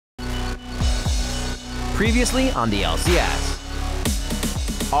Previously on the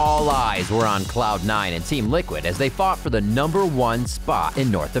LCS. All eyes were on Cloud9 and Team Liquid as they fought for the #1 spot in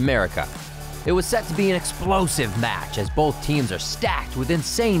North America. It was set to be an explosive match as both teams are stacked with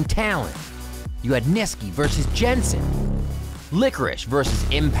insane talent. You had Niski versus Jensen, Licorice versus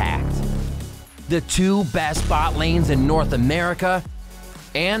Impact, the two best bot lanes in North America,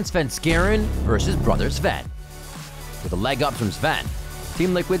 and Sven versus Brother Sven. With a leg up from Sven,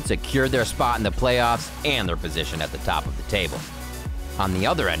 Team Liquid secured their spot in the playoffs and their position at the top of the table. On the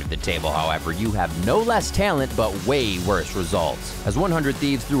other end of the table, however, you have no less talent but way worse results, as 100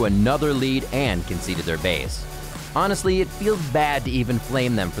 Thieves threw another lead and conceded their base. Honestly, it feels bad to even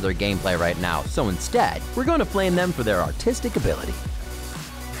flame them for their gameplay right now, so instead, we're going to flame them for their artistic ability.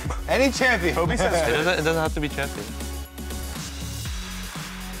 Any champion. It doesn't have to be champion.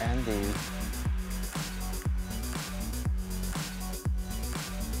 Andy.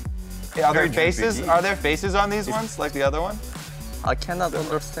 Yeah, are there faces on these ones, like the other one? I cannot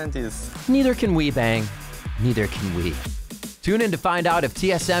understand this. Neither can we, Bang. Neither can we. Tune in to find out if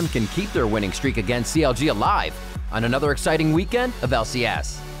TSM can keep their winning streak against CLG alive on another exciting weekend of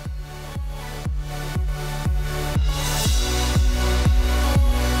LCS.